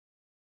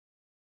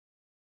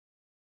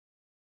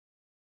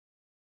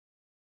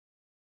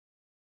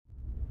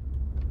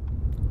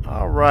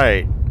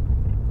Alright,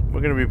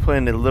 we're going to be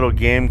playing a little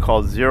game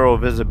called Zero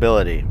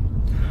Visibility.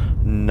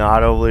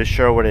 Not overly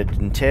sure what it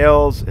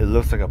entails. It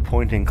looks like a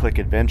point-and-click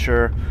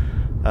adventure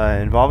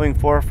involving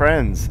 4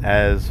 friends,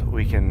 as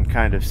we can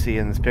kind of see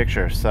in this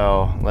picture.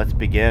 So, let's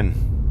begin.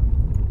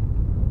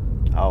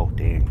 Oh,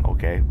 dang.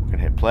 Okay, we're going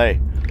to hit play.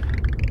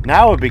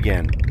 Now we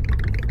begin.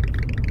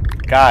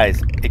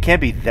 Guys, it can't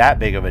be that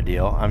big of a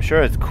deal. I'm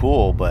sure it's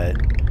cool, but...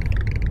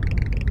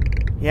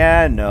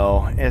 yeah,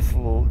 no. It's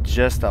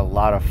just a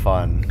lot of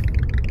fun.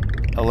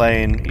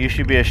 Elaine, you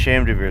should be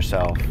ashamed of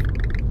yourself.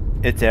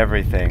 It's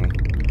everything.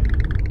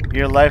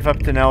 Your life up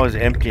to now is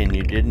empty and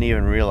you didn't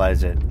even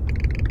realize it.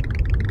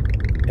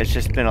 It's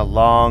just been a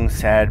long,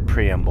 sad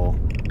preamble.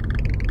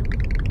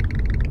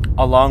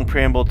 A long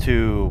preamble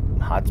to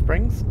hot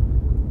springs?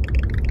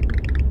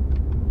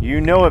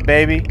 You know it,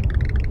 baby.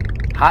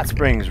 Hot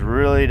springs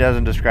really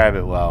doesn't describe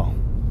it well.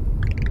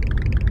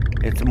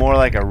 It's more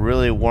like a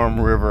really warm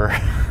river.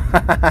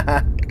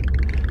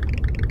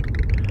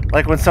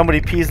 Like when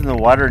somebody pees in the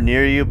water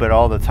near you, but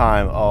all the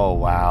time. Oh,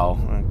 wow.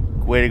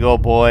 Way to go,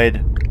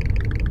 Boyd.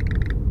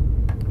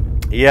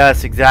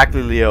 Yes,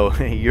 exactly, Leo.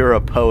 You're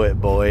a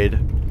poet, Boyd.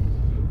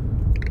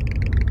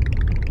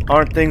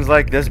 Aren't things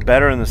like this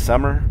better in the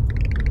summer?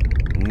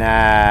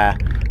 Nah.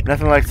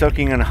 Nothing like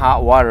soaking in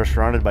hot water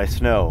surrounded by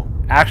snow.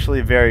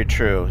 Actually, very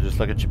true. Just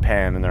look at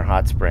Japan and their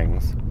hot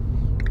springs.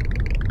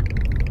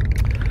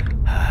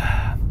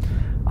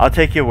 I'll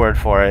take your word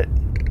for it.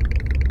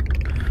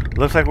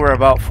 Looks like we're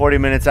about 40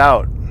 minutes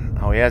out.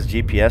 Oh, he has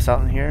GPS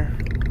out in here?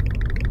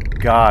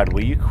 God,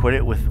 will you quit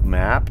it with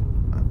map?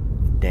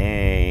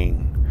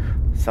 Dang.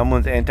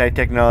 Someone's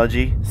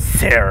anti-technology.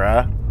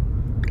 Sarah.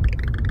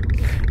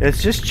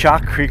 It's just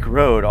Chalk Creek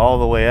Road all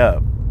the way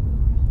up.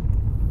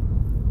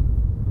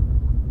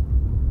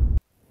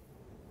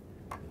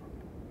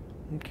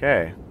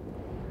 Okay.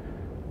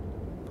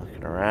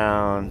 Looking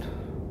around.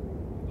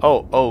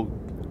 Oh,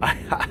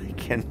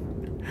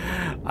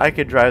 I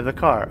could drive the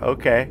car.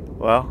 Okay.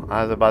 Well,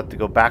 I was about to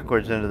go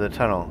backwards into the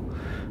tunnel.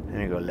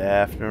 And you go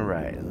left and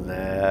right,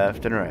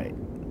 left and right.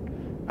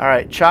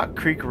 Alright, Chalk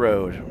Creek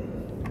Road.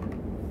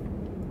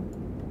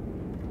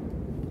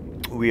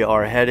 We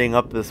are heading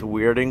up this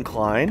weird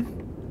incline.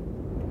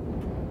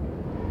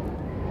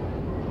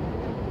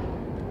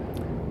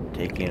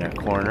 Taking a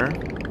corner.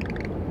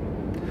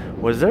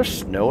 Was there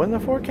snow in the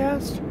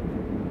forecast?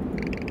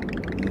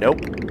 Nope.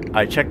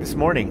 I checked this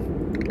morning.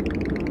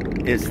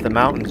 It's the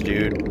mountains,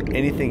 dude.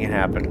 Anything can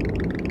happen.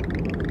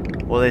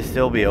 Will they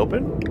still be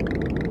open?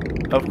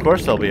 Of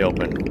course they'll be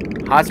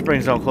open. Hot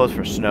springs don't close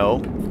for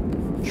snow.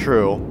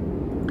 True.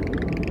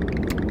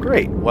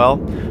 Great. Well,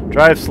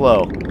 drive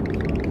slow.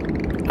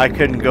 I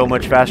couldn't go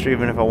much faster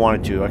even if I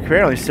wanted to.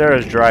 Apparently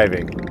Sarah's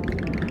driving.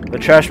 The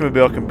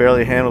trashmobile can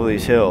barely handle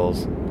these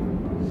hills.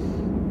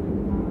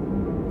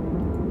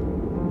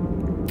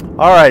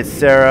 Alright,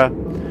 Sarah.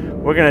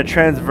 We're going to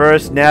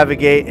transverse,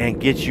 navigate, and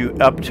get you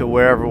up to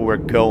wherever we're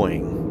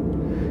going.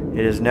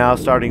 It is now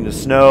starting to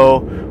snow.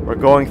 We're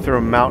going through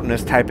a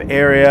mountainous type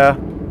area.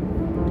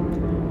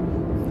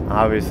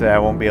 Obviously, I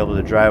won't be able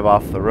to drive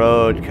off the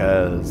road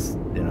because,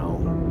 you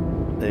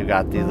know, they've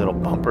got these little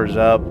bumpers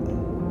up.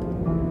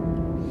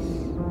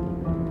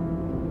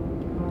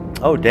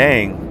 Oh,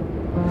 dang.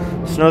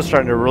 Snow's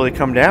starting to really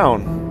come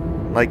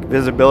down. Like,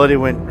 visibility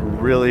went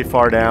really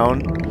far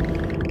down.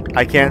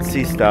 I can't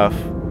see stuff.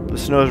 The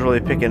snow's really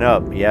picking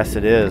up. Yes,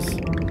 it is.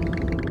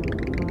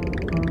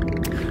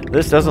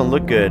 This doesn't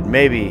look good.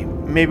 Maybe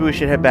we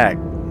should head back.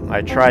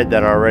 I tried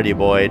that already,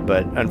 Boyd,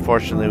 but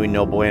unfortunately we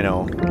no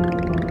bueno.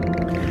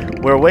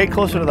 We're way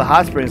closer to the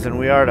hot springs than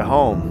we are to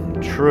home.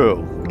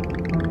 True.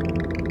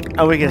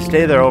 And we can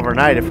stay there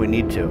overnight if we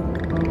need to.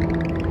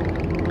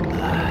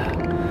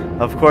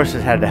 Of course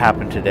it had to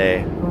happen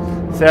today.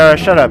 Sarah,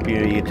 shut up, you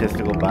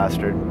egotistical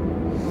bastard.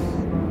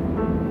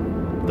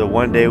 The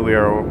one day we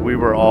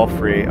were all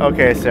free.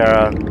 Okay,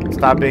 Sarah,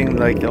 stop being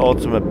like the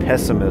ultimate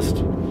pessimist.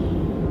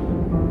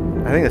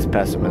 I think it's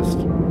pessimist.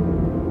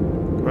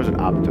 Or is it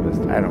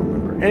optimist? I don't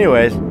remember.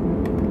 Anyways,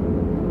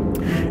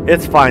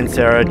 it's fine,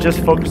 Sarah. Just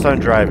focus on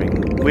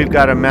driving. We've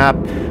got a map.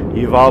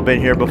 You've all been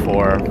here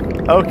before.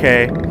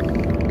 Okay,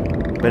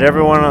 but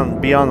everyone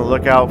be on the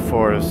lookout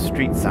for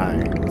street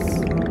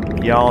signs.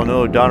 Y'all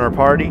know Donner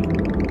Party?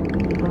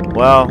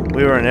 Well,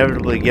 we will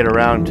inevitably get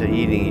around to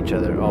eating each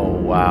other. Oh,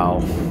 wow.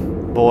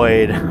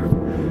 Boyd.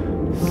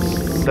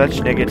 Such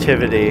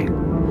negativity.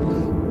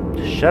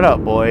 Shut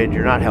up, Boyd.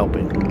 You're not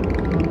helping.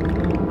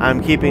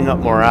 I'm keeping up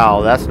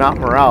morale. That's not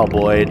morale,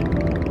 Boyd.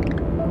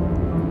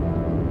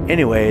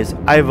 Anyways,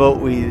 I vote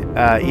we eat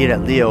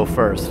at Leo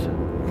first.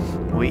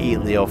 We eat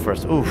Leo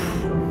first. Oof.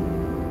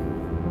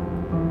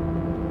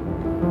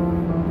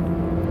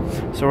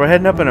 So we're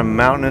heading up in a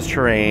mountainous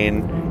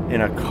terrain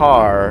in a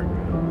car.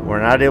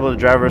 We're not able to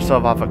drive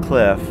ourselves off a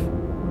cliff.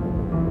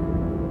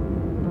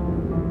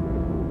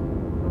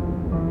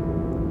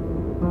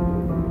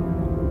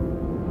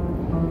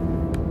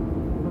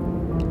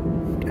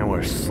 And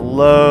we're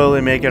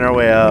slowly making our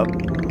way up.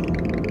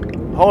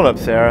 Hold up,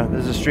 Sarah.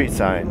 There's a street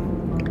sign.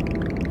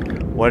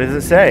 What does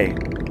it say?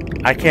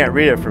 I can't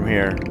read it from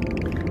here.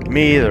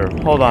 Me either.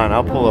 Hold on,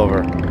 I'll pull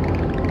over.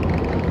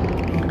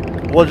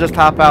 We'll just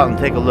hop out and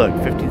take a look.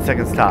 15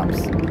 seconds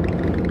tops.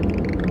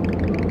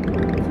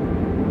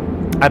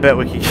 I bet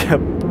we could get...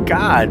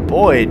 God,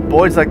 Boyd.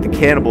 Boyd's like the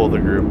cannibal of the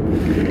group.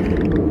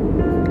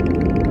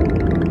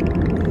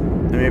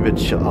 Maybe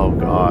it's chill. Oh,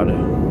 God.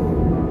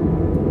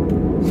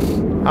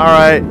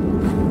 Alright.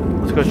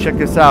 Let's go check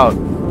this out.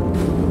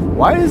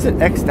 Why is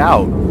it X'd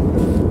out?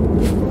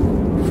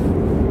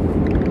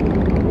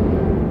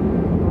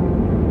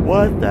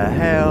 What the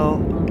hell?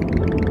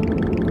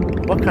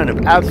 What kind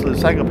of absolute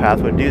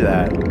psychopath would do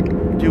that?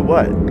 Do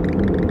what?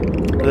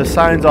 The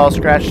sign's all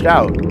scratched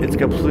out. It's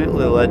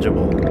completely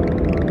illegible.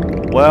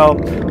 Well,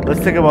 let's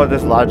think about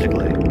this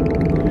logically.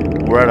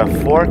 We're at a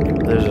fork,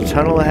 there's a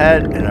tunnel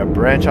ahead, and a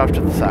branch off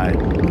to the side.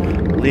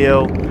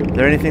 Leo, is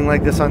there anything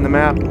like this on the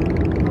map?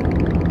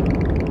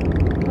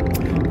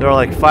 There are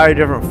like 5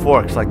 different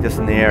forks like this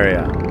in the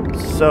area.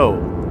 So,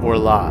 we're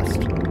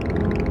lost.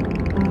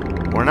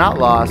 We're not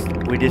lost,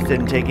 we just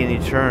didn't take any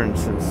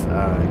turns since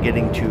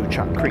getting to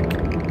Chalk Creek.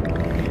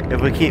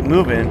 If we keep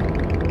moving,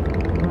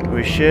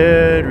 we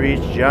should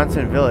reach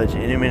Johnson Village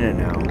any minute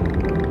now.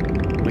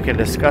 We can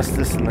discuss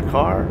this in the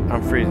car.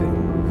 I'm freezing.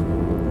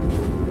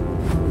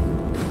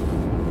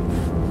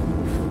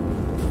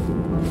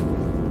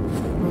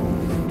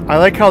 I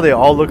like how they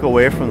all look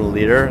away from the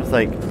leader. It's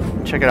like,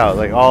 check it out.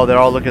 Like, oh, they're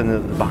all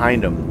looking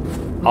behind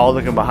him. All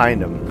looking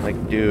behind him.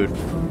 Like, dude.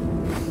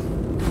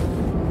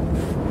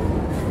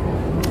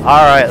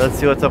 Alright, let's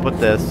see what's up with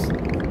this.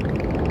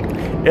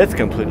 It's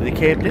completely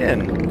caved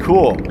in.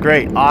 Cool.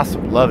 Great.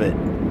 Awesome. Love it.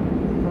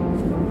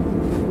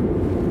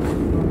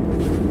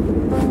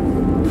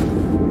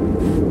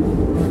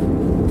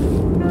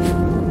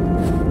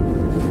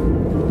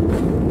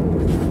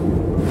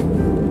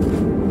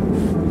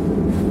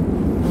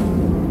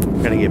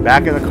 Gonna get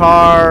back in the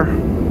car.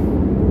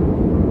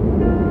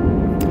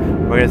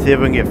 We're gonna see if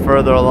we can get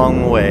further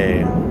along the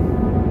way.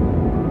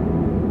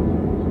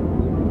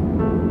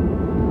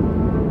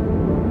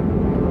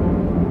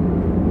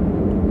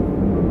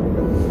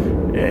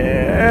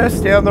 Yeah,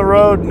 stay on the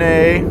road,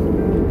 Nay.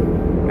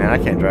 Man, I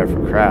can't drive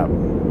for crap.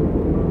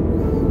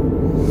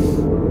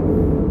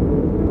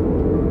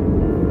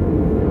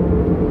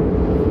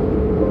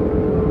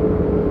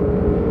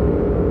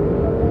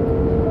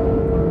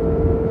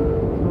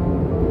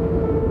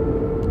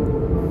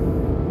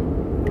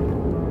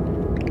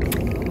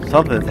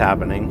 Something's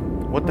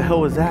happening. What the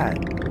hell was that?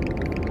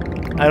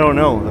 I don't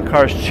know. The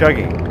car's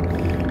chugging.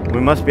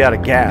 We must be out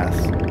of gas.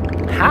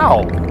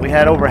 How? We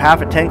had over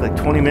half a tank like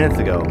 20 minutes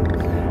ago.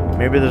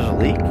 Maybe there's a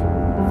leak?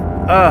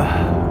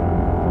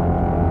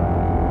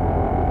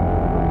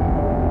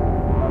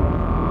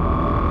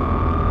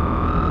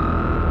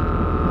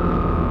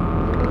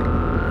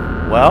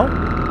 Well,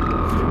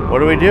 what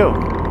do we do?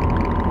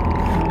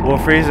 We'll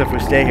freeze if we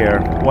stay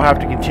here. We'll have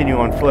to continue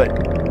on foot.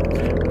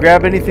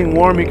 Grab anything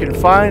warm you can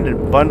find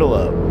and bundle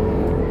up.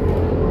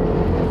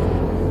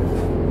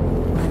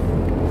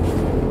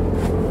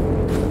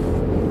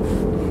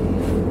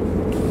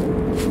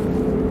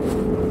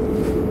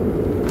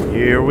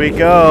 Here we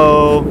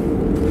go.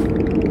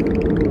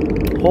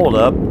 Hold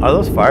up. Are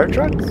those fire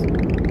trucks?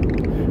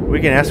 We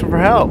can ask them for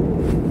help.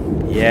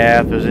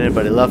 Yeah, if there's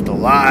anybody left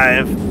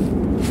alive.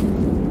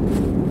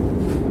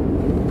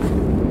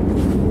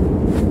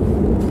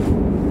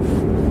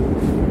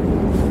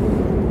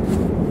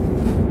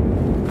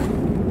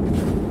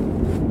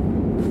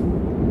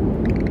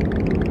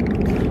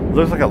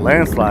 Looks like a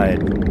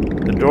landslide.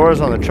 The doors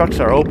on the trucks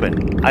are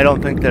open. I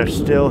don't think they're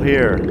still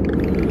here.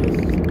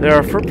 There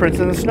are footprints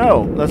in the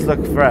snow. Let's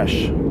look fresh.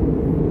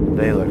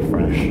 They look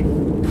fresh.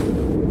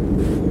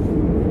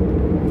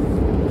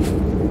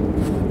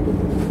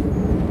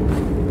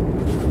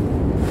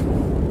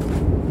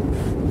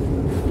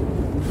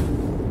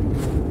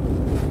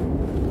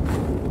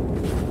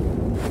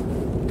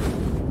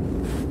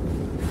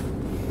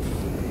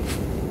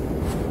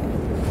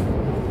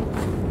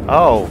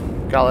 Oh,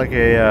 got like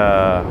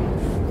a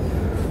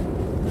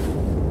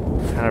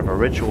kind of a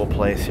ritual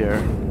place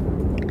here.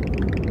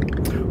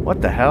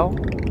 What the hell?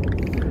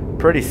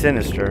 Pretty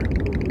sinister.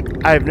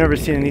 I've never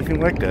seen anything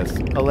like this.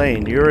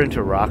 Elaine, you're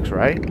into rocks,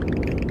 right?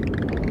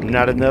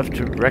 Not enough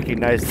to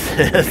recognize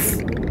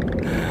this.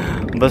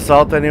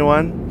 Basalt,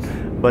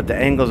 anyone? But the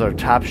angles are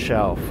top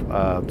shelf.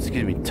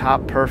 Excuse me,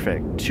 top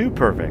perfect. Too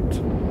perfect.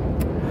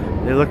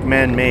 They look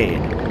man-made.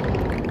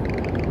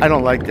 I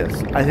don't like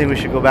this. I think we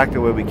should go back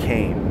the way we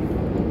came.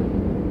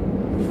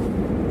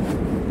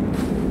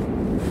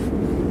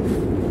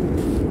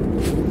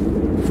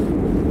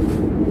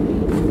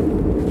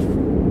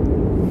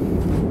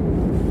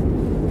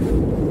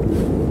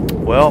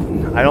 Well,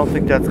 I don't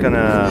think that's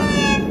gonna...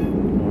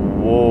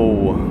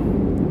 Whoa.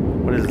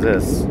 What is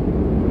this?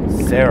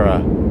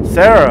 Sarah.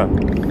 Sarah!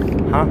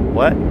 Huh?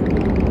 What?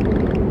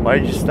 Why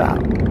did you stop?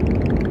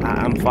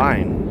 I'm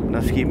fine.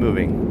 Let's keep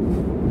moving.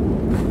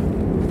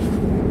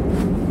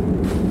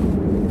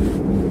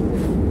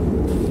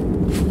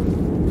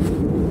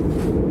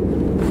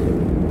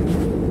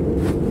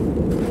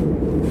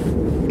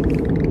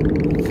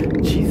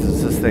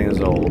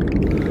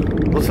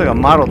 like a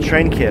model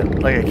train kit,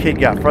 like a kid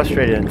got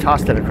frustrated and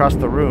tossed it across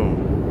the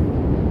room.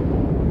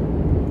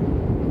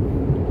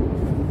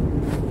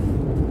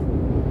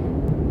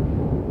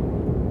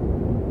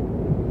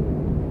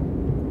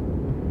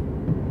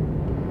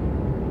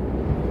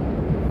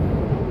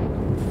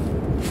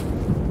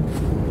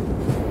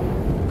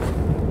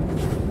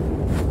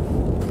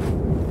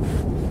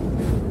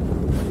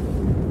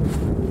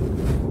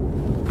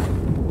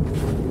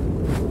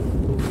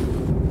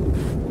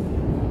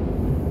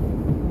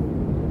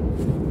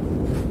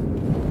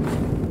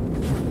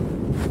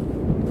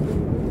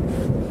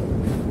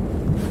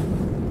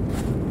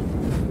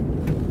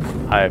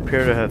 I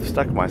appear to have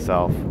stuck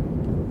myself.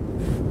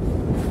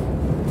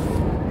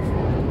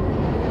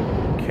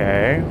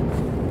 Okay.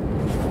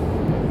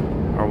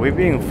 Are we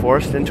being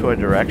forced into a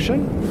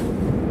direction?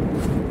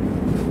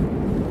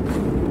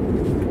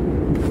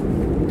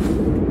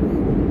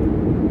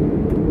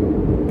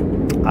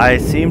 I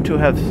seem to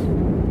have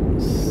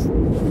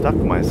stuck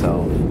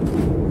myself.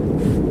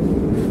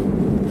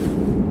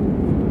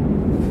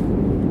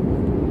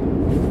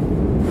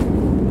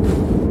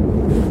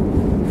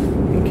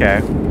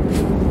 Okay.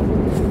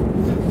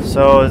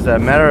 So as a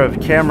matter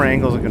of camera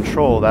angles and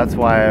control, that's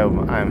why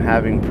I'm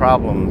having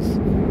problems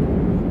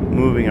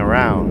moving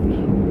around.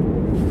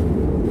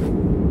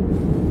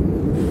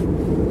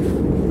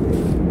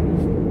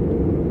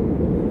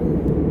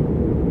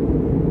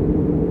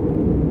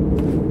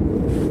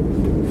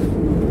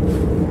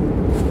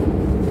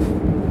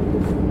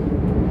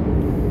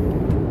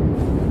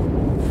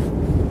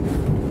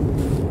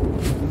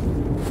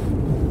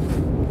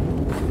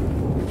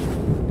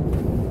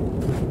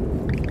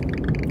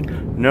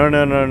 No.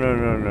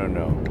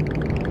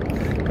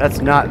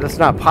 That's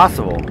not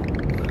possible.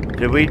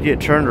 Did we get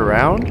turned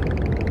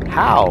around?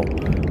 How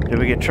did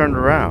we get turned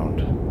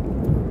around?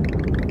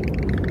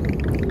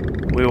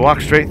 We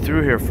walked straight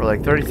through here for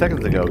like 30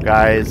 seconds ago,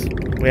 guys.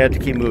 We had to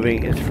keep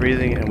moving. It's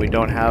freezing and we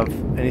don't have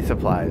any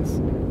supplies.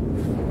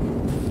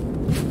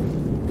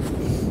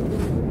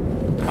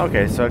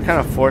 Okay, so it kind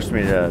of forced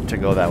me to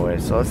go that way.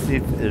 So let's see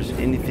if there's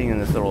anything in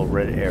this little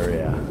red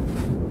area.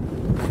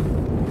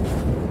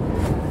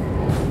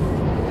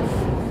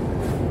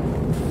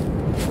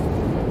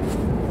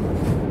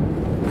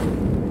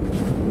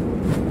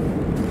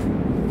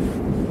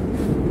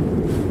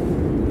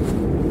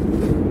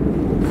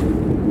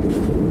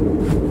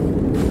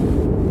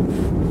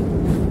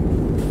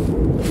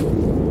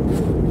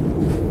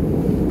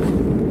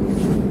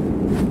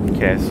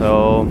 Okay,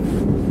 so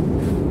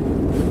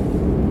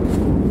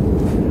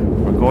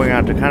we're going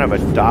on to kind of a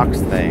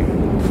docks thing.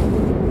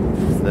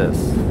 What's this?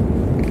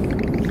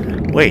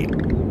 Wait,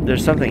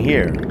 there's something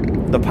here.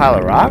 The pile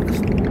of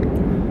rocks?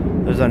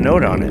 There's a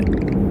note on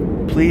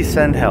it. Please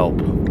send help.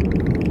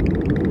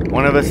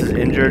 One of us is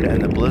injured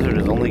and the blizzard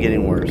is only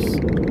getting worse.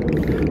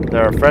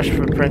 There are fresh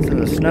footprints in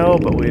the snow,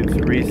 but we've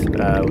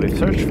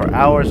searched for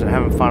hours and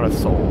haven't found a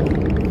soul.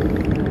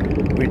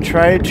 We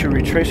tried to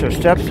retrace our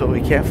steps, but we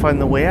can't find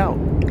the way out.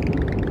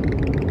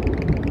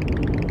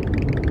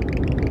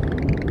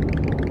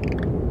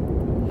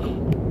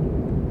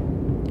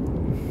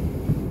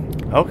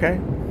 Okay.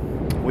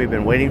 We've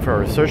been waiting for a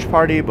research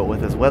party, but with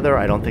this weather,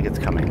 I don't think it's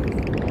coming.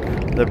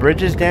 The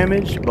bridge is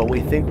damaged, but we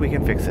think we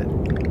can fix it.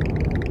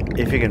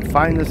 If you can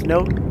find this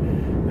note,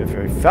 if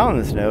we found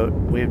this note,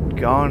 we've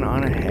gone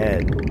on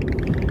ahead.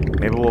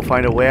 Maybe we'll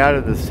find a way out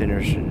of this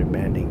sinister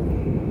demanding.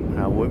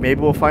 Maybe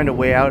we'll find a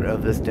way out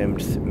of this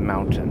dimmed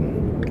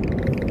mountain.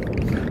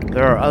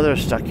 There are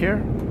others stuck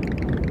here,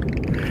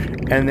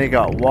 and they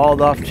got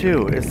walled off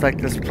too. It's like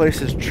this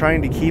place is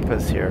trying to keep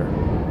us here.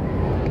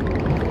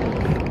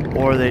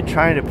 Or are they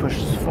trying to push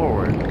us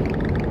forward?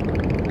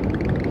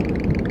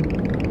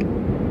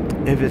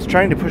 If it's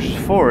trying to push us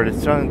forward,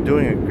 it's not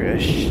doing a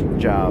great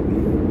job.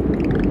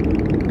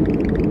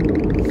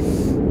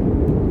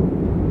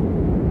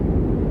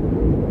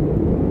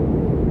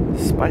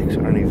 The spikes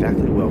aren't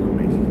exactly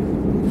welcoming.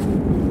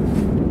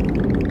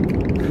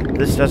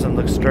 This doesn't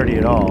look sturdy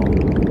at all.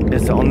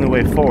 It's the only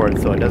way forward,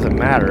 so it doesn't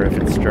matter if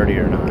it's sturdy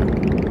or not.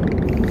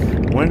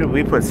 When did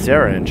we put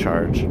Sarah in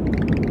charge?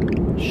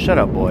 Shut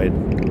up, Boyd.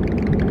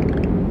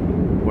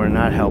 We're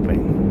not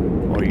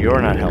helping. Or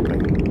you're not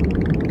helping.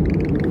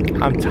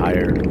 I'm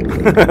tired.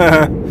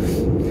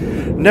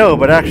 No,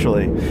 but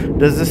actually,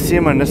 does this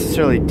seem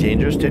unnecessarily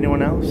dangerous to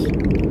anyone else?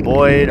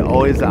 Boyd,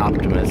 always the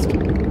optimist.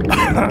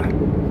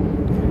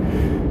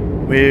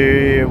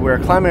 We're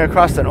climbing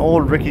across an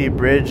old rickety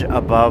bridge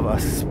above a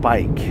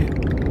spike.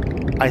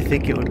 I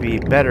think it would be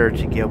better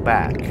to go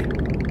back.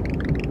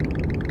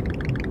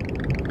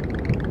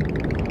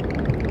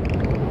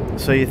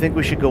 So you think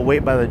we should go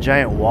wait by the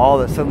giant wall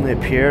that suddenly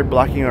appeared,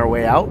 blocking our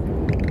way out?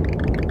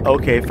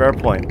 Okay, fair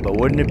point, but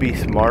wouldn't it be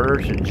smarter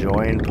to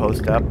join,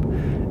 post up,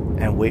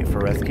 and wait for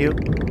rescue?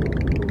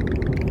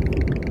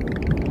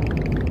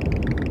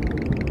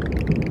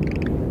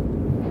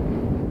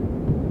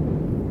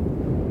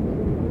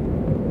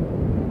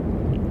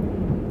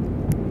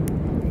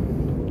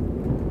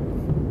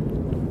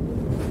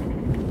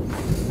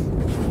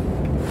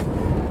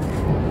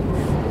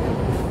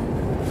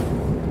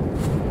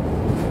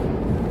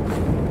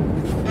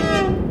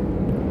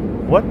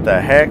 What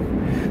the heck?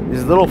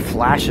 These little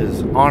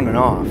flashes on and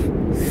off.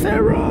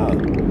 Sarah!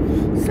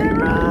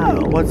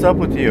 Sarah! What's up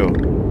with you?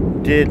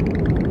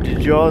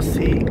 Did you all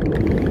see?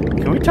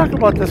 Can we talk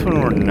about this when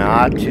we're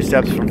not 2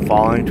 steps from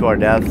falling to our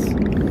deaths?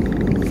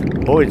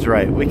 Boyd's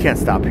right. We can't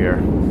stop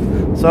here.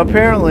 So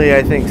apparently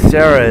I think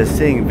Sarah is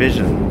seeing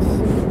visions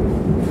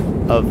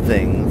of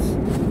things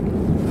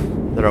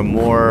that are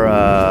more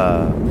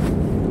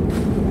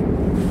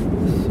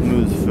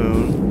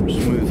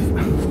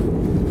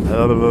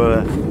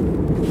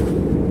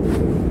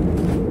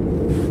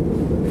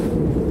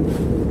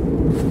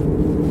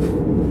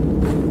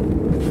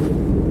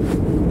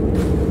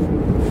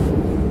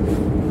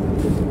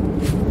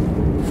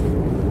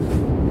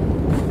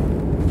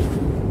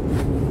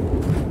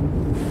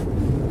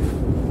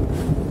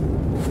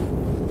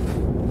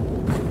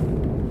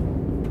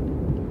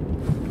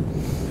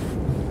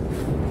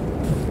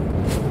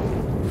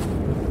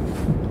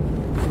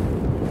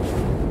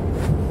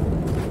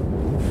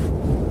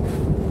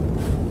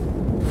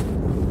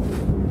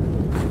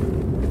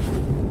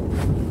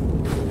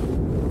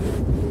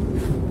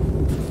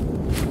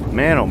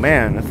Man, oh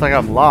man, it's like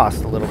I'm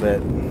lost a little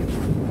bit.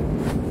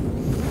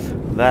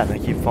 That and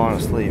I keep falling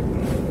asleep.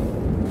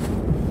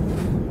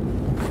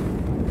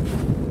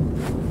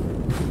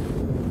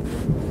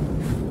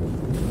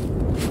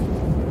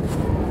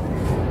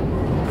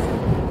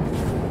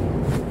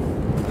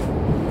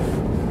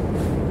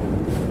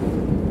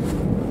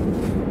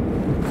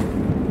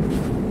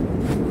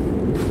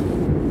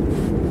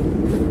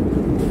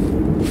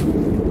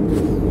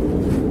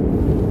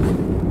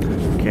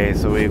 Okay,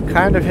 so we've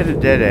kind of hit a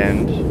dead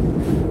end.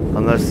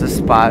 Unless this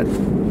spot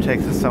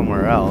takes us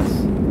somewhere else.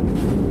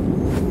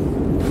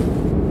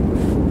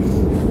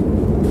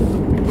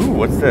 Ooh,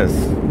 what's this?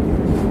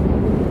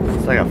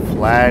 It's like a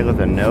flag with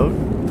a note.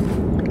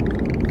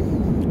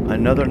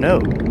 Another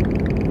note.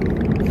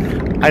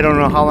 I don't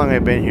know how long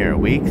I've been here.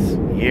 Weeks?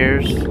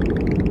 Years?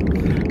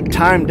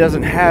 Time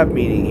doesn't have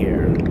meaning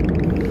here.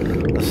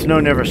 The snow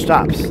never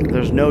stops.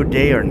 There's no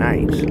day or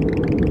night.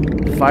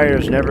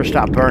 Fires never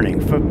stop burning.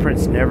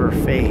 Footprints never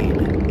fade.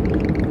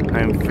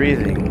 I'm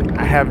freezing.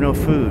 I have no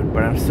food,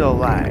 but I'm still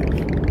alive.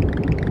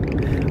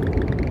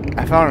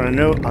 I found a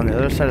note on the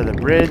other side of the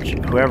bridge.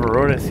 Whoever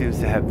wrote it seems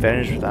to have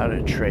vanished without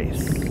a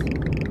trace.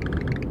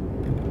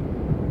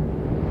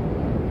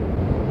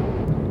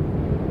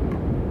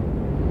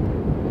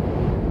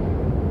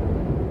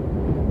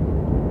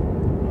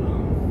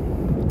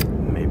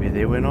 Maybe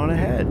they went on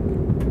ahead.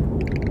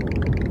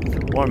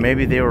 Or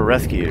maybe they were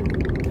rescued.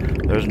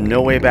 There's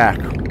no way back.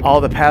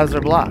 All the paths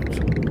are blocked.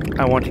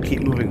 I want to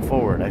keep moving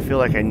forward. I feel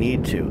like I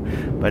need to,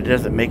 but it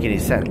doesn't make any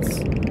sense.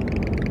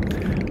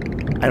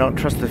 I don't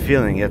trust the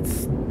feeling.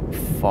 It's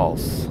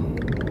false.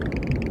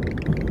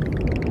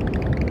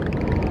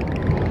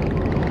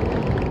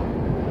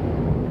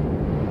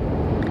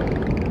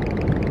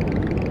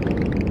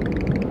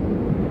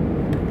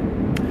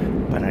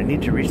 But I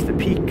need to reach the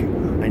peak.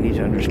 I need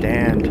to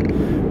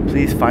understand.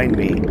 Please find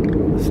me.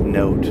 This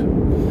note.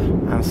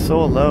 I'm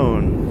so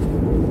alone.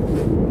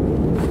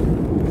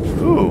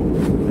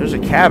 Ooh, there's a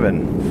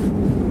cabin.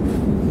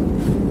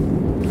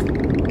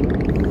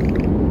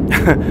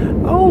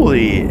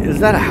 Holy, is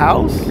that a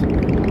house?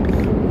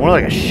 More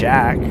like a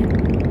shack.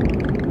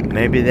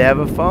 Maybe they have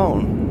a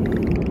phone.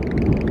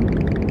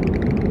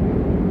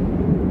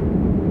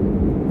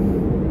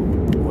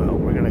 Well,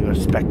 we're gonna go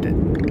inspect it.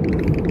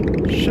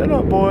 Shut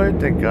up, boy.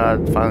 Thank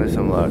God, finally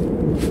some luck.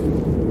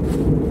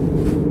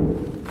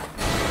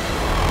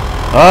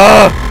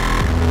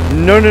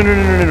 No, no, no,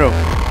 no, no, no, no.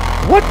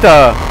 What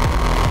the?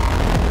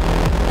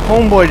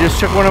 Homeboy just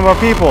took one of our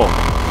people.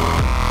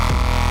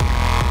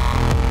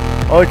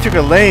 Oh, he took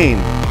a lane.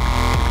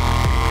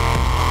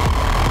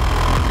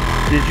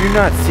 Did you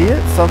not see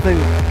it? Something...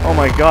 Oh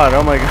my god,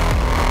 oh my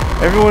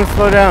god. Everyone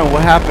slow down.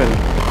 What happened?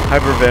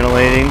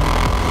 Hyperventilating.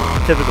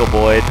 Typical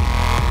Boyd.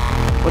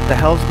 What the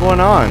hell's going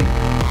on?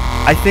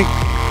 I think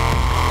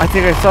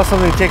I saw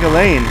something take a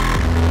lane.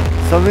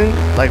 Something?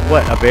 Like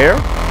what? A bear?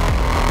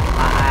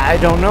 I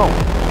don't know.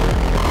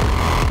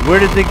 Where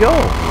did they go?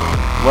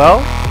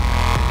 Well,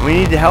 we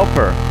need to help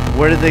her.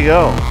 Where did they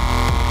go?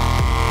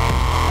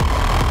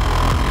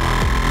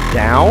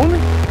 Down?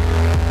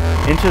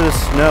 Into the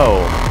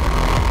snow.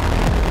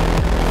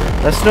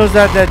 That snow's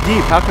not that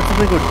deep. How could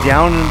something go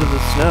down into the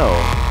snow?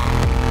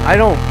 I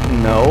don't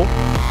know.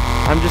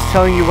 I'm just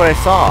telling you what I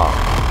saw.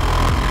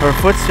 Her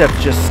footsteps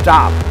just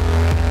stopped.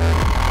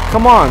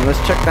 Come on,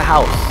 let's check the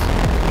house.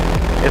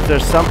 If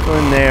there's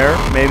something there,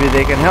 maybe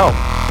they can help.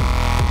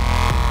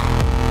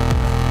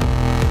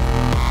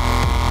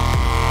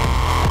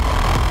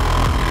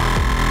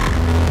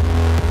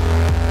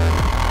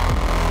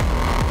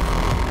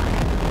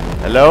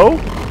 Hello?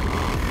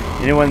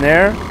 Anyone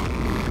there?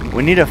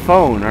 We need a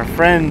phone. Our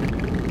friend...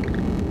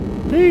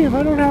 Dave,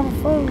 I don't have a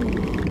phone.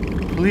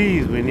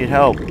 Please, we need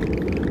help.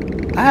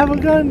 I have a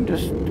gun.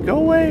 Just go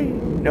away.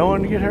 No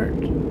one get hurt.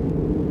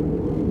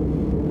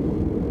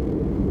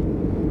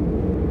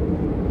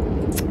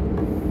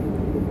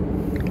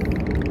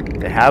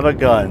 They have a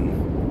gun.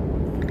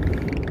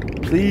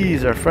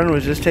 Please, our friend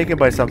was just taken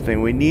by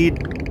something. We need...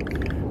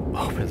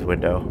 Open the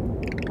window.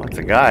 What's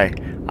a guy?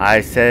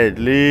 I said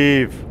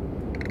leave.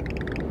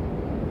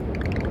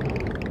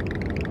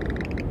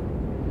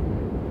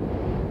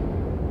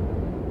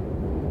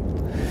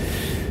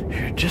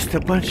 You're just a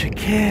bunch of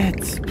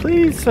kids.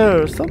 Please,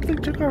 sir. Something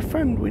took our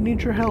friend. We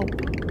need your help.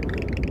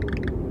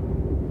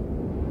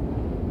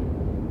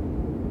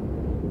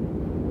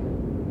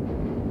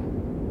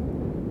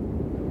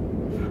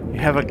 You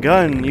have a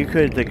gun. You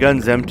could... The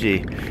gun's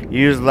empty. You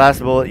used the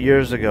last bullet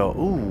years ago.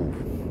 Ooh,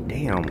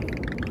 damn.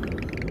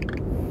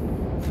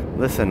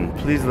 Listen,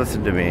 please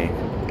listen to me.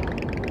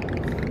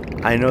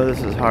 I know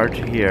this is hard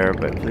to hear,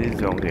 but please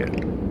don't get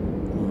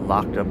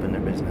locked up in their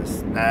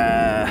business.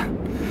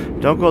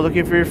 Don't go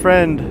looking for your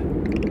friend.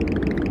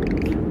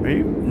 Are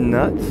you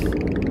nuts?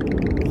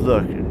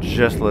 Look,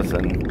 just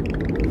listen.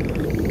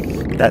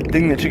 That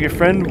thing that took your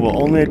friend will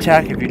only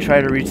attack if you try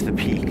to reach the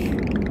peak.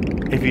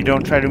 If you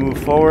don't try to move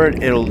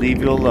forward, it'll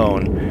leave you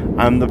alone.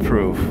 I'm the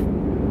proof.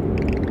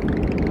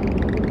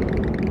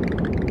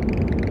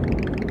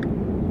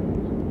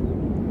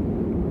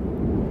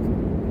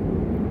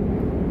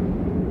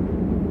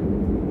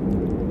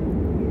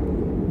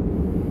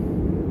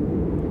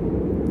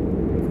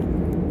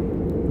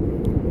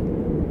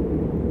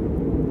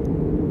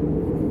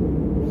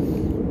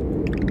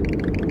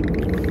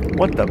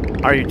 What the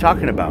are you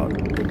talking about?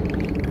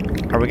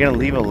 Are we gonna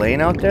leave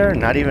Elaine out there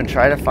and not even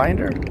try to find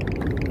her?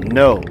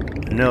 No,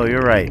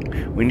 you're right.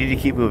 We need to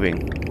keep moving.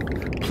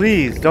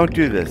 Please, don't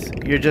do this.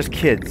 You're just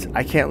kids.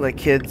 I can't let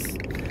kids...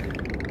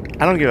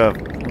 I don't give a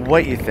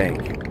what you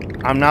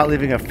think. I'm not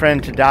leaving a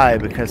friend to die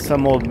because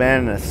some old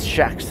man in a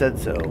shack said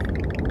so.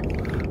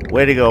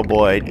 Way to go,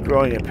 boy.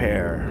 Growing a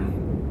pair.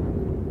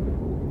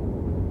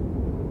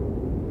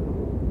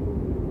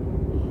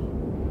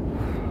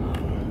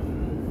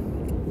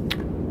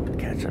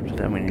 Up to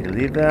them. We need to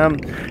leave them.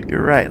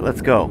 You're right.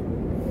 Let's go.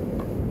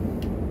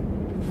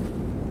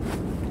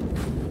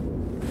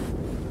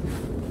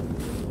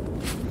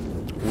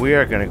 We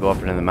are going to go up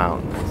into the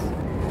mountains.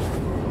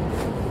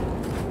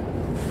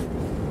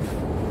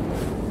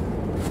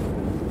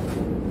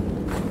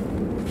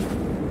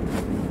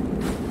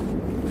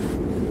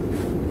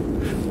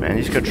 Man,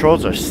 these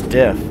controls are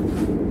stiff.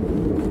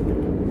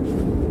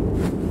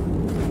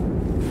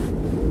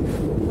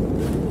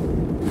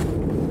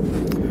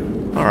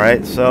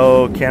 Alright,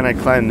 so can I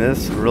climb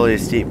this really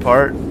steep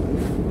part?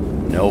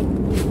 Nope.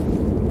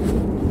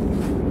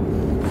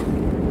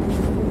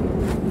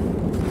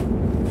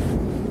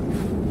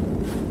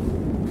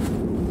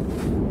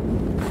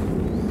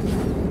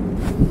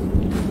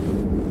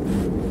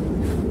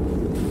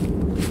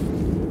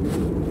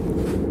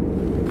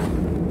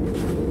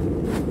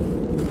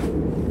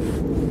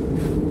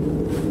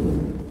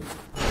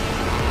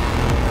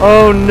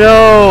 Oh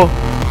no!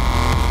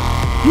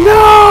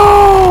 No!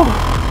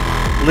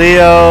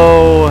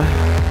 Leo,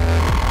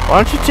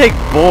 why don't you take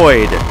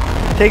Boyd?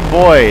 Take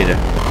Boyd.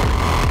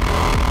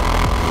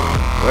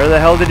 Where the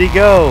hell did he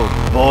go?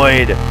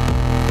 Boyd.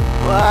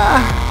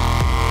 Ah.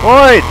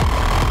 Boyd!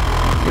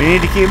 We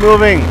need to keep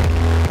moving.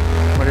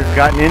 What has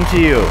gotten into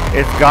you?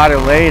 It's got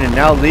Elaine and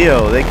now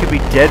Leo. They could be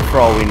dead for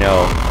all we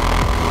know.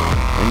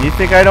 And you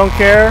think I don't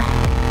care?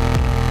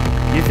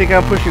 You think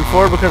I'm pushing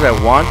forward because I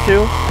want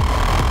to?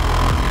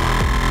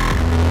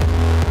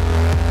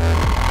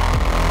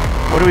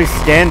 What do we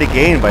stand to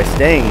gain by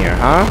staying here,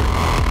 huh?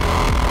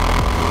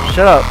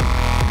 Shut up,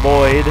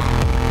 Boyd.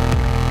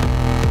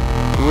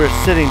 We're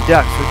sitting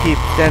ducks. We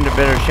stand a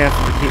better chance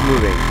if we keep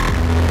moving.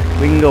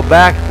 We can go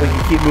back. We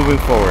can keep moving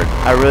forward.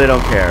 I really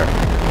don't care.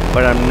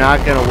 But I'm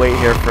not going to wait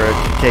here for it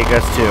to take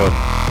us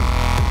to...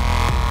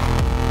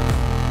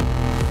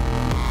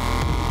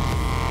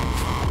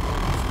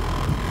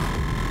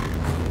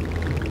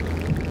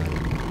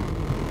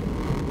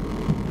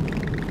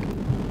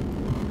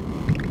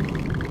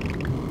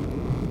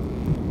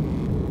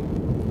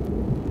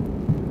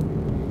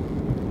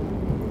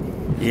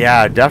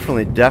 Yeah,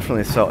 definitely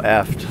so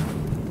effed.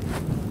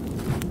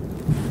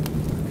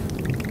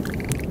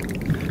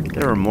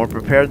 They were more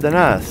prepared than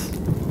us.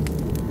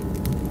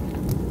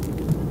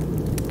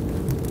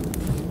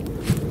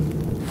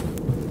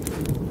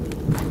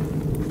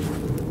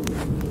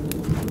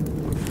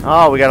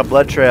 Oh, we got a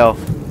blood trail.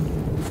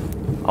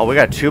 Oh, we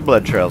got 2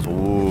 blood trails.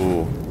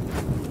 Ooh.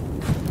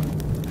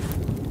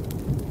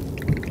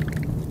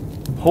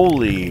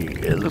 Holy,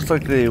 it looks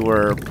like they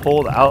were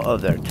pulled out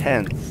of their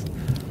tents.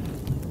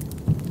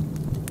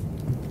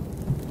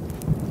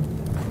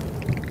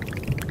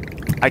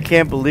 I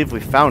can't believe we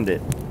found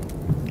it.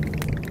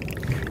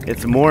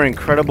 It's more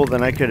incredible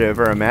than I could have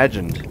ever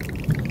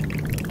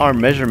imagined. Our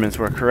measurements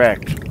were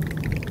correct.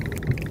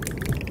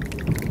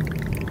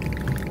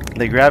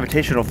 The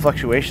gravitational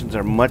fluctuations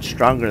are much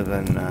stronger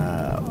than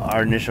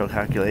our initial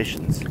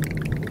calculations.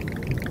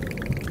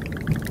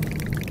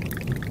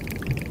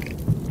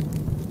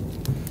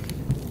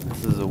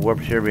 This is a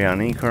warped here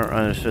beyond any current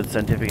understood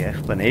scientific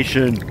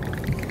explanation.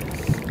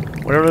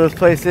 Whatever this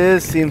place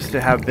is seems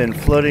to have been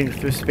floating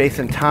through space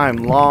and time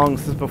long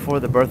since before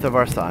the birth of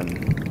our sun.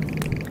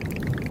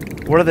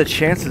 What are the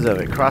chances of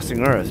it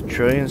crossing Earth?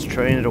 Trillions,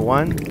 trillion to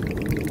one?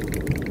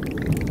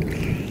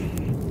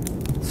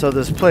 So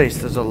this place,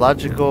 there's a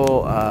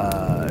logical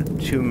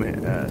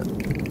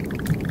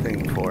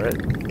thing for it.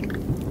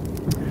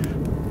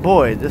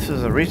 Boy, this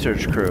is a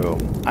research crew.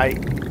 I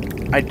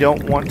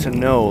don't want to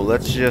know.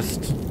 Let's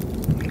just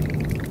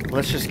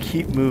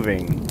keep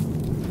moving.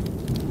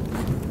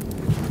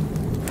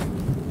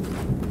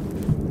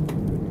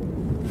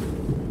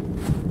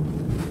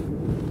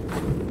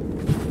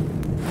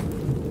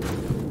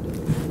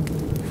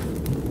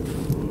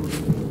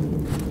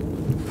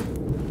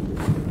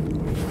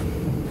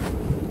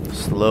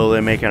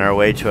 Slowly making our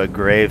way to a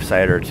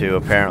gravesite or two,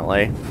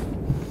 apparently.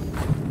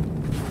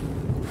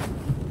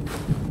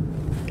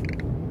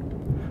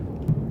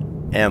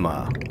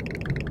 Emma.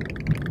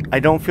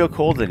 I don't feel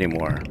cold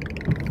anymore.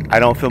 I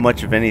don't feel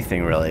much of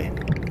anything, really.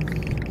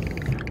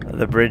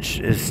 The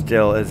bridge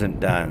still isn't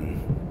done.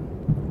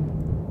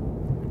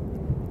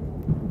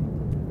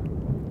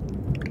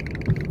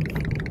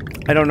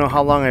 I don't know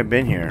how long I've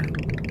been here.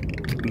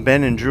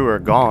 Ben and Drew are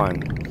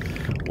gone.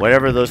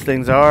 Whatever those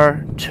things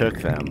are,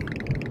 took them.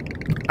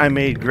 I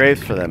made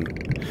graves for them.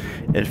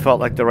 It felt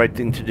like the right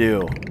thing to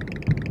do.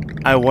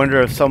 I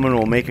wonder if someone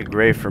will make a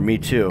grave for me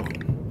too.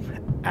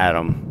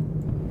 Adam.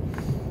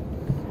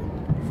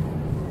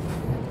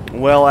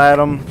 Well,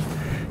 Adam,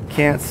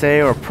 can't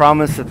say or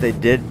promise that they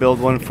did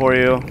build one for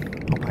you.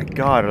 Oh my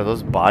god, are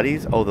those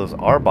bodies? Oh, those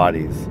are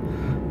bodies.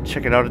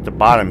 Check it out at the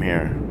bottom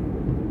here.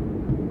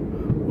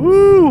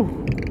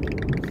 Woo!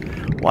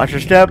 Watch your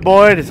step,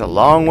 Boyd. It's a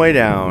long way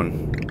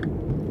down.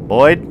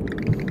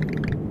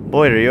 Boyd?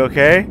 Boyd, are you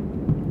okay?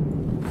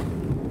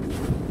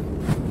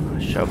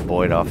 Shove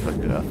Boyd off the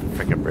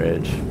frickin'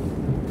 bridge.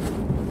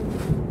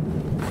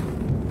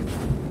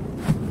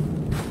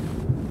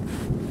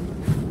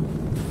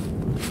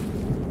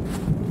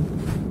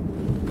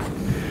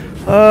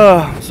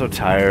 Oh, I'm so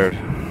tired.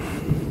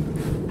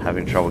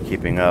 Having trouble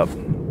keeping up.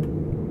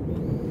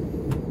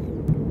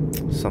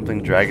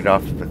 Something dragged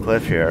off the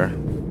cliff here.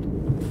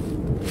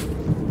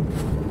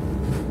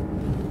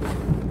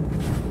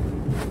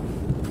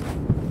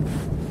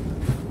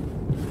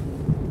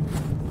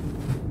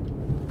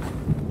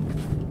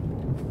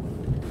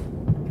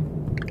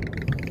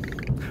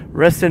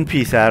 Rest in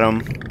peace,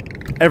 Adam.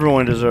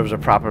 Everyone deserves a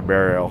proper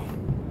burial.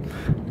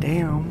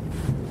 Damn.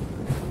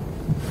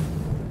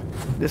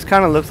 This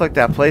kind of looks like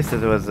that place that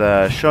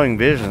was showing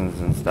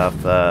visions and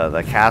stuff.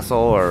 The castle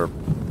or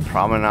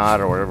promenade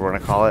or whatever you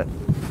want to call it.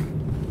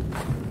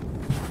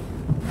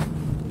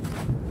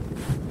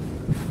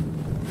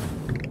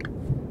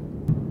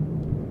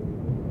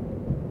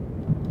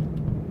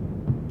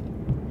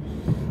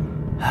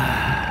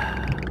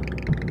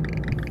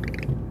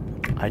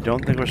 I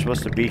don't think we're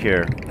supposed to be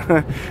here.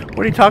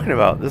 What are you talking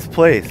about? This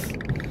place.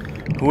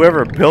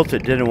 Whoever built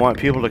it didn't want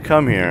people to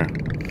come here.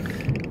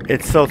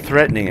 It's so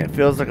threatening. It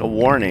feels like a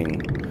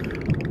warning.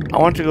 I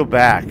want to go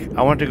back.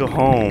 I want to go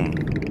home.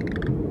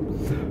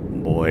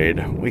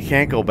 Boyd, we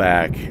can't go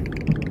back.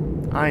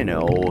 I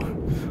know.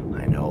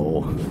 I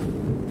know.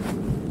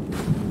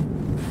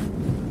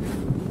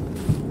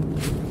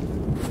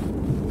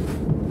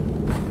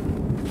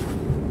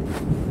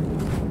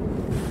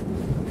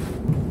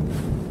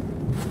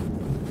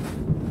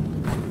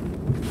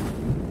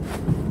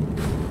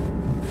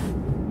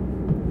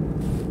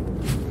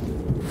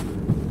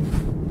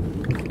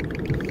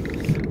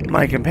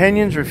 My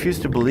companions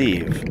refused to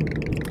believe.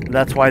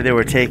 That's why they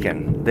were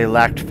taken. They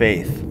lacked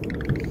faith.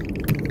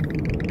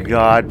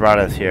 God brought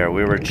us here.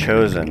 We were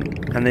chosen.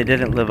 And they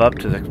didn't live up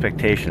to the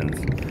expectations.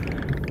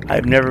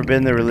 I've never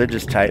been the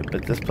religious type,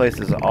 but this place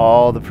is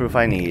all the proof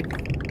I need.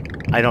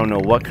 I don't know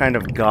what kind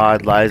of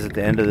God lies at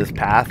the end of this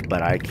path,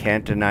 but I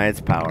can't deny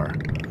its power.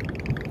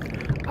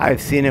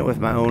 I've seen it with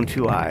my own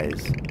two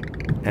eyes,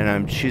 and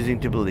I'm choosing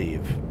to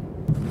believe.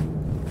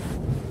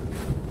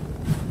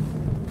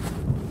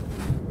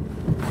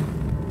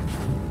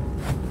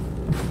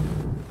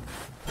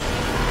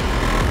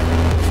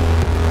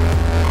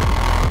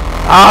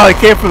 Oh, it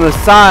came from the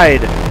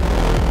side.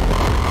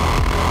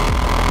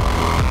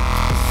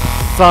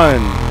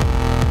 Sun.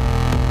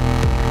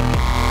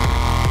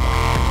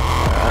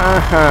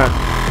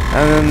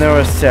 And then there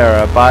was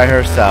Sarah by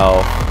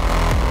herself.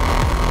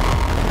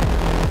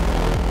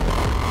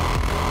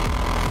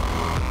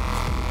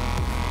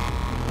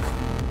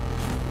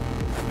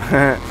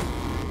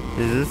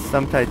 Is this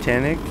some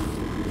Titanic?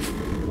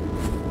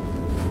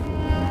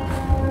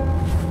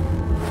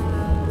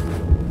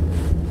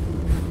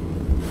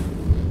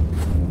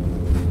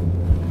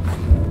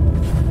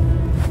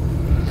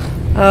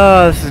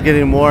 Oh, this is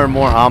getting more and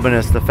more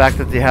ominous. The fact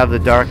that you have the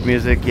dark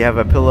music, you have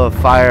a pillar of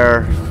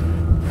fire,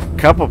 a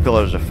couple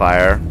pillars of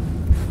fire.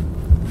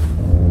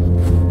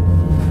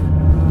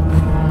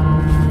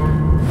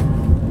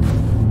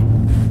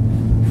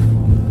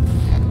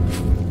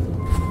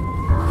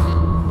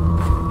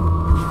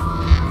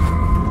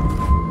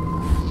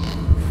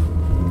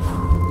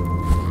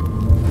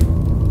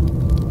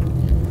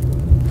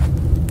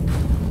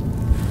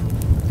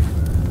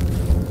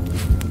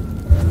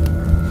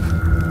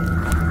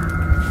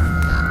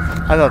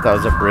 I thought that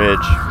was a bridge.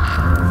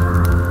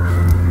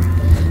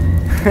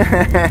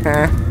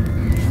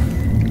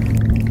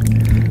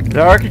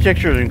 The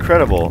architecture is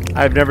incredible.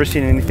 I've never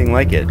seen anything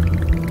like it.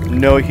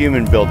 No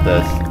human built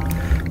this.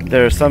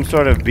 There's some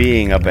sort of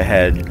being up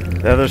ahead.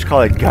 The others call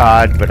it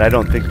God, but I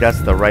don't think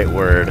that's the right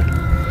word.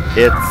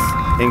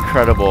 It's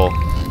incredible,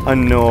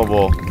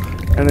 unknowable,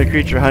 and the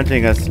creature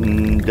hunting us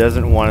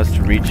doesn't want us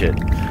to reach it.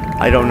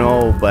 I don't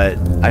know, but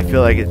I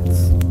feel like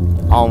it's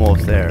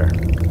almost there.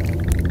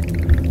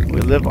 We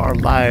live our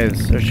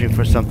lives searching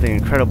for something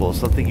incredible,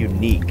 something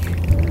unique,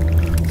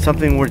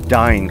 something we're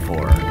dying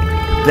for.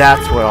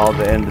 That's what all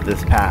the end of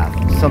this path.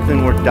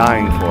 Something we're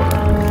dying for.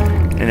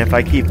 And if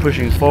I keep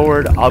pushing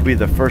forward, I'll be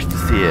the first to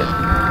see it.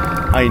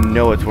 I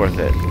know it's worth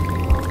it.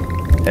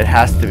 It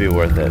has to be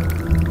worth it.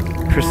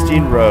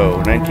 Christine Rowe,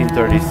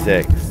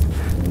 1936.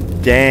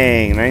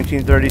 Dang,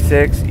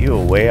 1936? You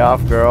were way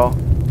off, girl.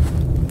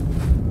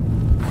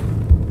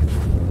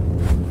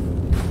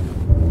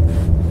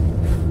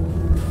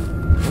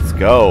 Let's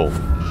go.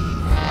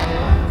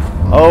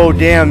 Oh,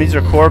 damn, these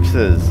are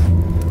corpses.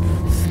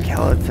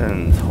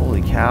 Skeletons.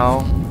 Holy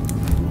cow.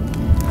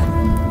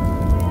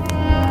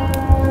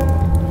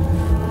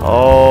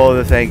 Oh,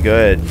 this ain't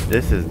good.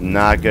 This is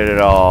not good at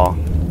all.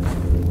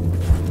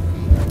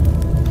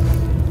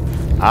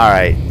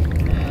 Alright.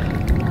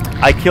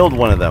 I killed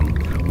one of them.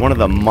 One of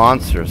the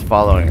monsters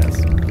following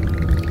us.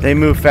 They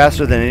move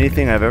faster than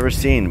anything I've ever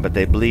seen, but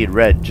they bleed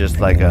red just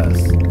like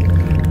us.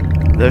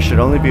 There should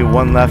only be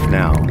one left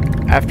now.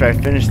 After I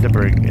finish the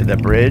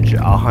bridge,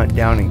 I'll hunt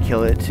down and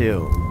kill it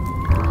too.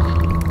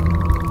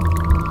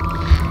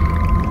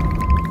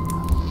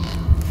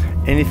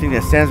 Anything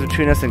that stands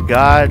between us and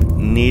God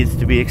needs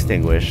to be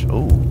extinguished.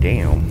 Oh,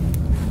 damn.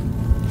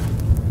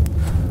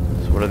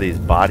 So what are these,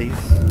 bodies?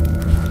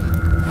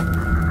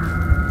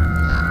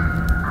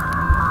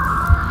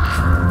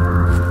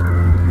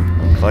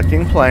 I'm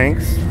collecting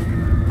planks.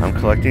 I'm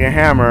collecting a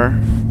hammer.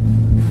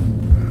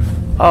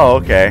 Oh,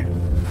 okay.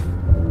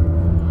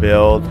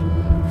 Build.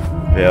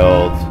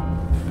 Build.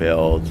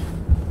 Build.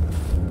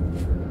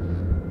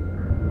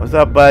 What's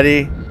up,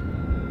 buddy?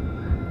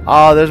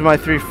 Oh, there's my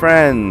 3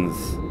 friends.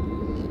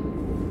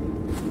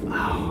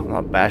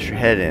 I'll bash your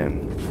head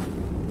in.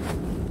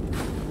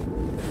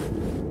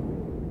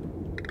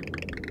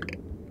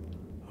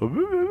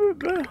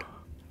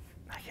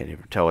 I can't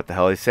even tell what the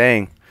hell he's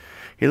saying.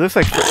 He looks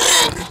like...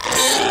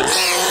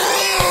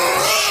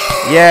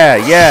 Yeah,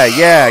 yeah,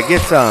 yeah.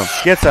 Get some.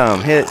 Get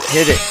some. Hit it.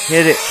 Hit it.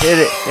 Hit it. Hit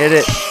it. Hit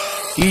it.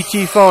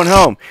 E.T. phone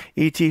home.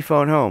 E.T.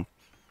 phone home.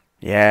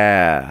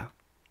 Yeah.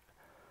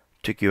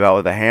 Took you out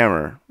with a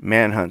hammer.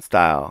 Manhunt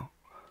style.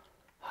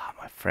 Oh,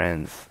 my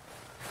friends.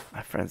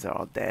 My friends are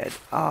all dead.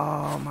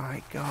 Oh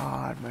my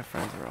god, my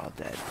friends are all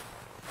dead.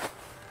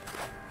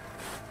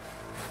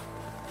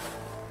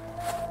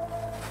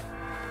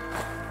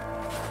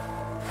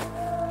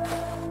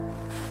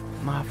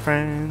 My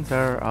friends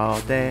are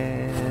all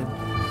dead.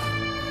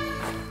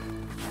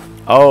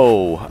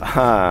 Oh,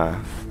 huh.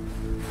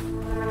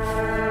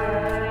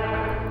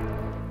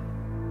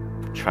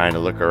 Trying to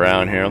look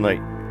around here. I'm like,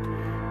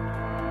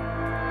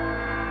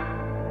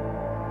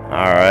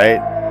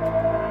 alright.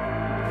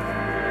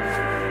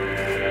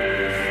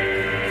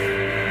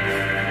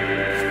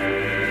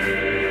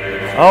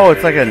 Oh,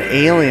 it's like an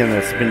alien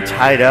that's been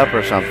tied up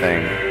or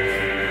something.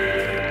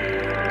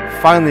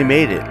 Finally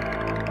made it.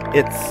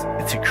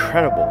 It's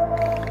incredible.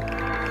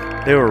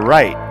 They were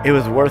right. It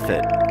was worth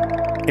it.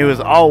 It was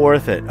all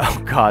worth it.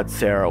 Oh God,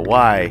 Sarah,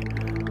 why?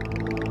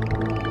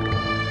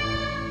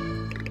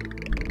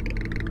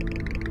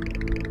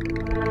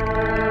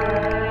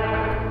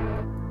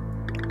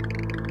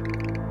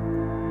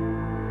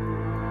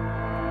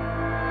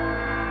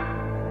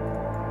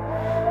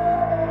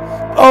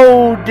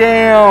 Oh,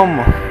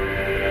 damn.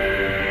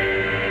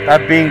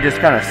 That being just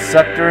kind of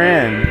sucked her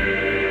in.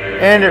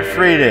 And it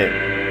freed it.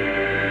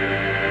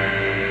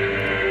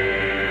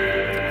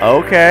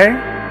 Okay.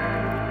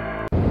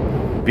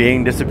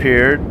 Being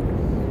disappeared.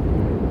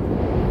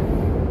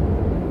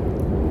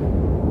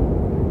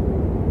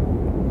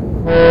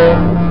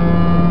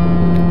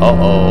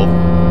 Uh-oh.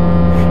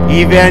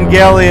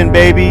 Evangelion,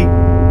 baby.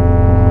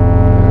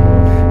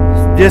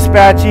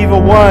 Dispatch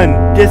Evil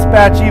 1.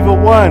 Dispatch Evil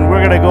 1.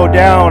 We're gonna go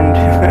down.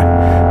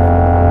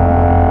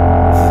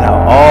 This is how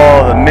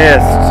all the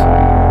mist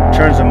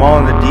turns them all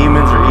into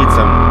demons or eats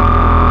them.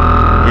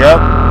 Yep.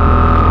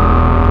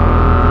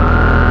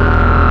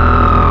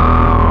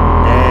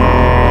 Dang.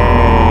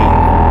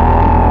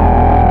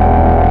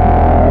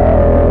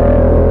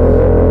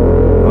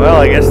 Well,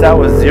 I guess that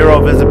was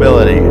 0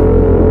 visibility.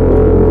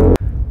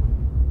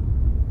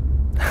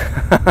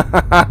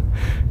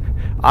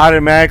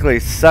 Automatically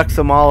sucks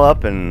them all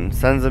up and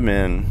sends them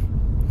in.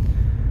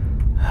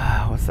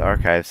 What's the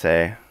archive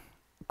say?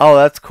 Oh,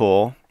 that's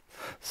cool.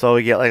 So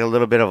we get like a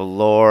little bit of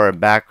lore and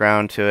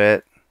background to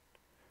it.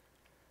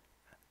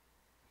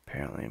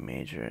 Apparently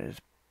major is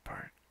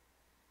part.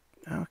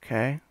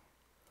 Okay.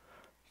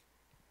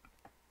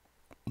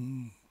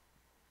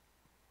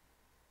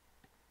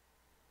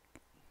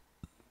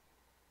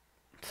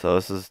 So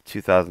this is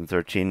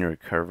 2013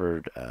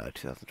 recovered,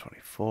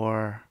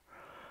 2024.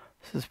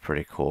 This is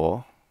pretty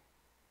cool.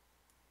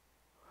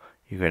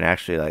 You can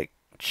actually like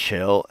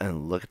chill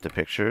and look at the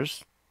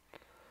pictures,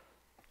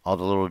 all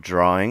the little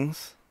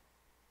drawings.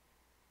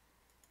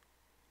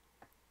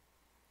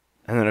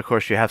 And then of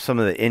course you have some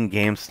of the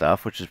in-game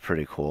stuff, which is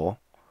pretty cool.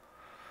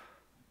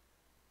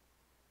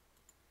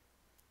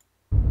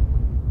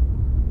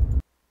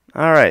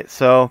 All right,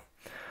 so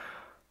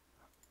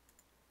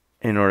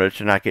in order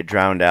to not get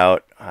drowned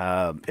out,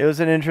 it was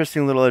an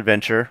interesting little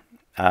adventure.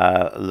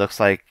 It looks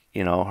like,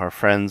 you know, her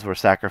friends were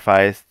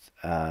sacrificed.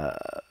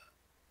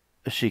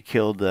 She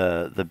killed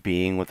the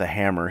being with a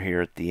hammer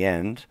here at the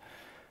end.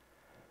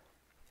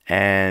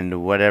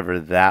 And whatever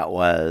that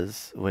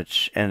was,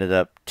 which ended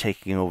up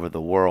taking over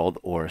the world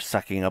or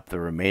sucking up the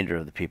remainder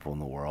of the people in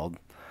the world.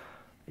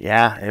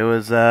 Yeah, it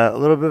was a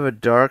little bit of a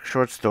dark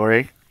short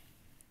story.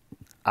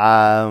 It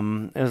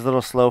was a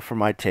little slow for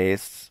my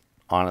tastes.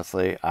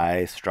 Honestly,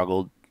 I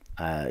struggled.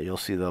 You'll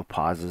see the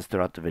pauses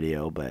throughout the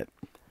video, but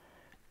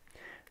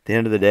at the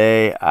end of the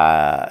day,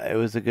 it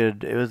was a good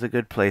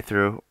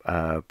playthrough.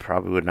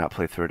 Probably would not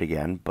play through it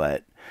again,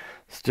 but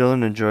still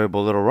an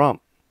enjoyable little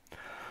romp.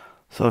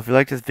 So if you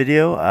like this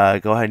video,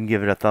 go ahead and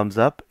give it a thumbs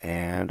up,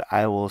 and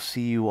I will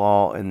see you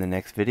all in the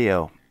next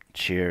video.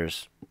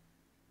 Cheers.